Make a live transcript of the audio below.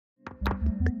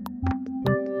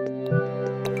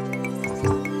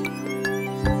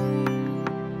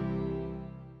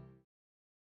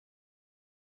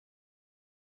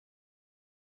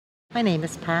My name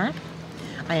is Pat.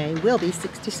 I will be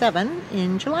 67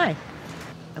 in July.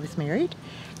 I was married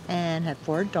and had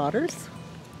 4 daughters.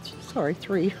 Sorry,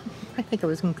 3. I think I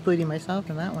was including myself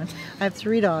in that one. I have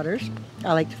 3 daughters.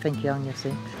 I like to think young, you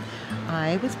see.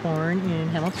 I was born in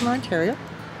Hamilton, Ontario.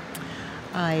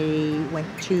 I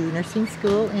went to nursing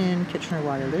school in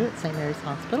Kitchener-Waterloo at St. Mary's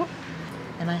Hospital.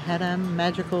 And I had a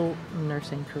magical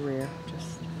nursing career,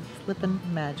 just flippin'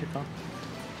 magical.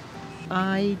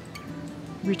 I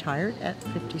retired at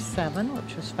 57,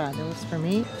 which was fabulous for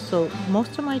me. So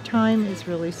most of my time is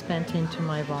really spent into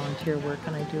my volunteer work,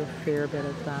 and I do a fair bit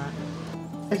of that.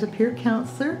 As a peer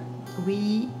counselor,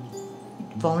 we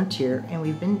volunteer, and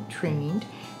we've been trained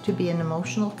to be an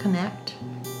emotional connect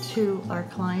to our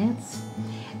clients.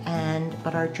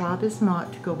 But our job is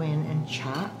not to go in and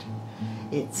chat,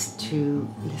 it's to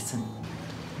listen.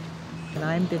 And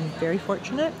I've been very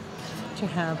fortunate to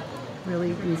have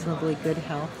really reasonably good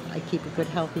health. I keep a good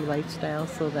healthy lifestyle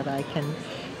so that I can,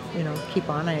 keep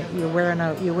on it. You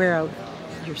wear out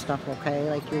your stuff, okay?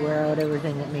 Like you wear out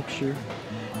everything that makes you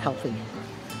healthy.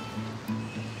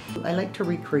 I like to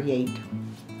recreate.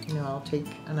 I'll take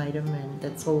an item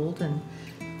that's old and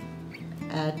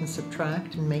add and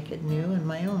subtract and make it new and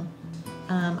my own.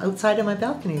 Outside of my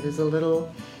balcony there's a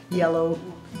little yellow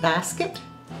basket,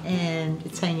 and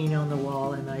it's hanging on the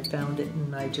wall, and I found it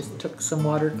and I just took some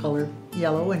watercolor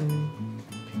yellow and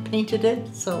painted it.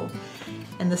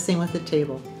 And the same with the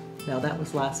table. Now that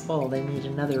was last fall, they made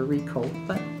another recoat,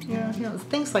 but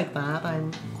things like that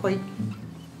I'm quite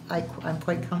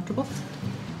comfortable.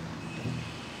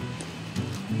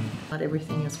 Not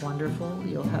everything is wonderful.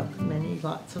 You'll have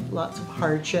lots of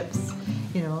hardships,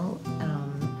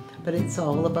 but it's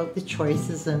all about the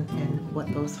choices and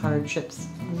what those hardships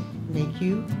make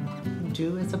you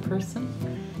do as a person.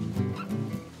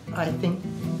 I think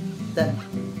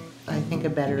a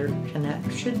better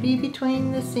connect should be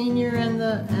between the senior and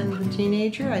the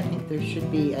teenager. I think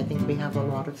we have a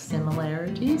lot of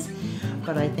similarities,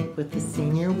 but I think with the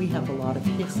senior we have a lot of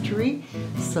history.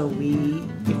 So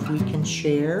if we can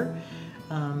share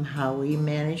how we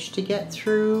managed to get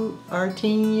through our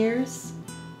teen years,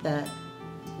 that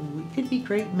we could be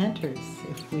great mentors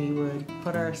if we would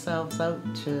put ourselves out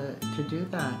to do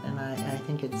that, and I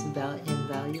think it's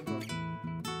invaluable.